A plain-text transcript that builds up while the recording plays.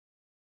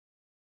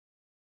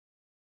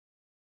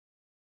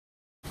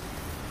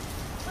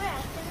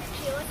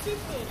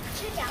Sydney,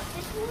 check out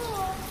this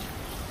wall.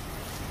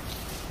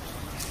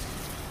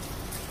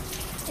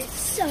 It's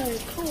so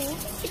cool.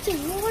 It's a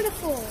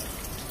waterfall.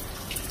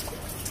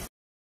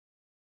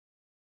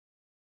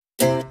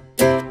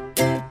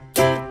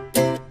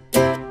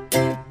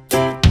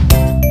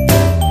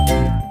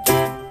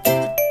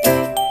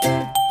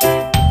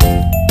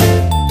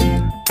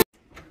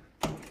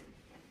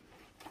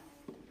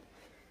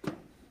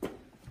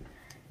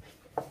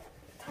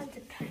 Time to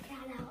pack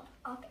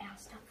up our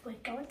stuff. We're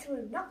going to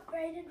an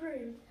upgraded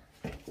room.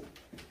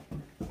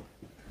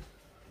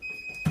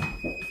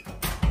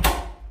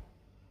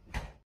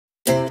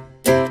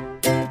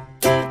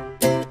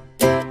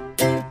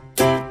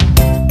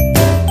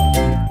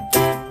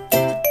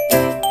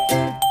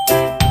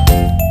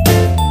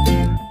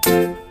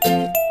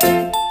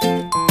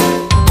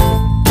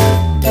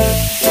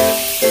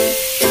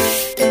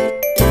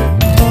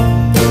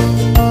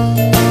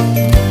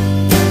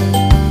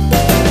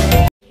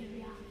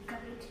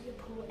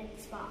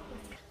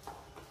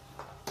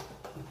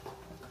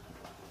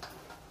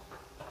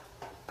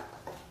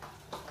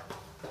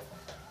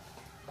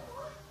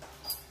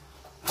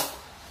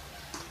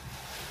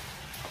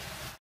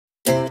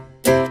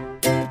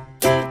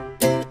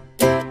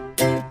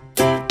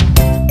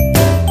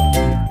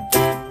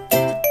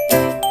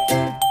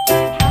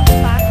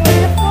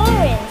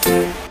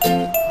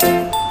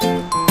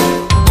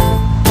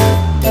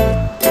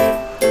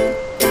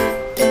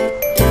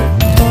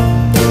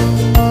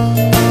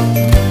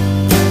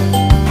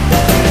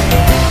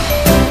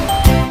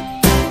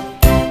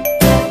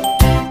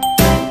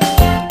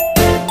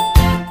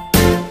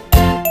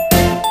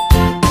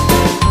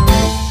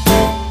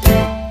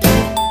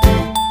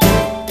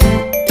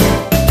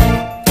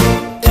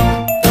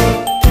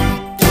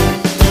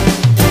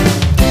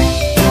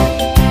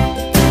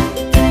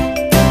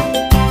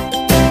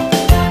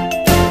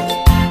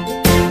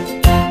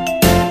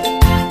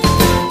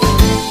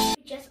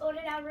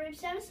 Room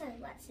service,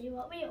 and let's see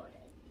what we ordered.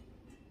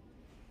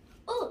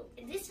 Oh,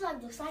 this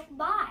one looks like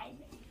mine.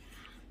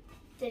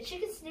 The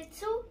chicken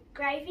schnitzel,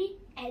 gravy,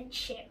 and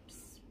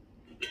chips.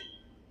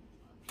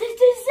 The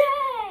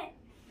dessert!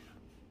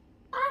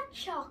 A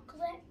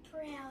chocolate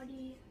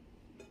brownie.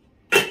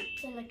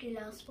 So like the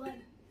last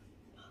one.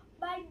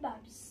 My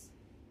mum's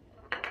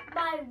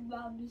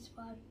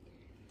one.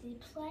 The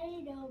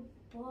plain old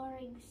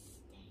boring steak.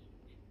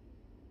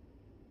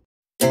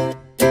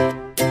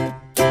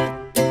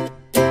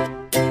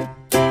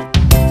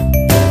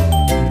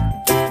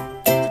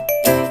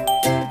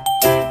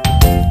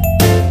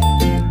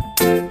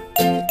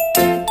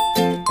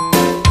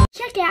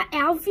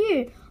 Our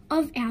view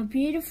of our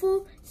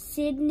beautiful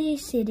Sydney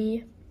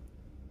city.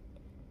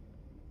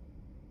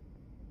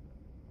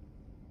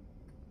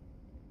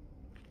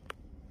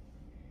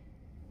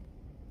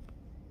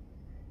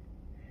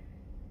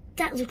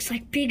 That looks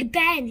like Big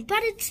Ben,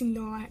 but it's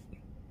not.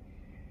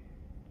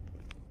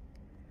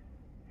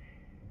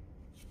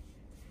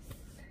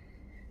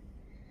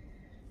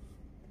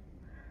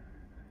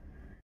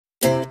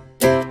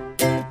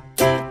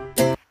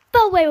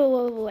 But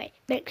wait.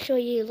 Make sure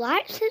you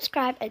like,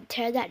 subscribe, and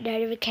turn that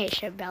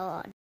notification bell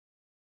on.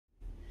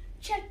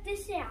 Check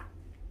this out.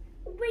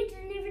 We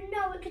didn't even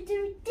know we could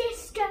do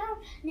disco.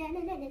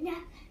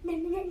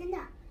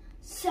 Na.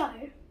 So,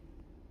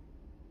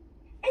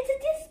 it's a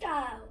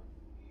disco.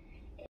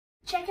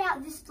 Check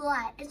out this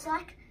light. It's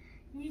like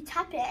you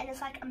tap it and it's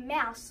like a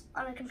mouse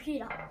on a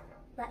computer.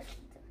 Like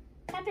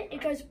tap it,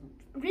 it goes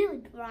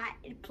really bright.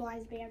 It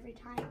blinds me every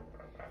time.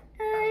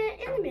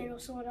 In the middle,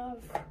 sort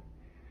of.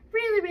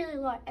 Really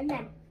low, and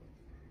then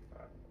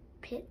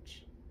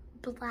pitch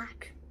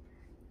black.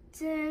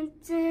 Dun,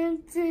 dun,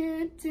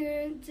 dun,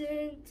 dun,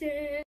 dun,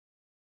 dun.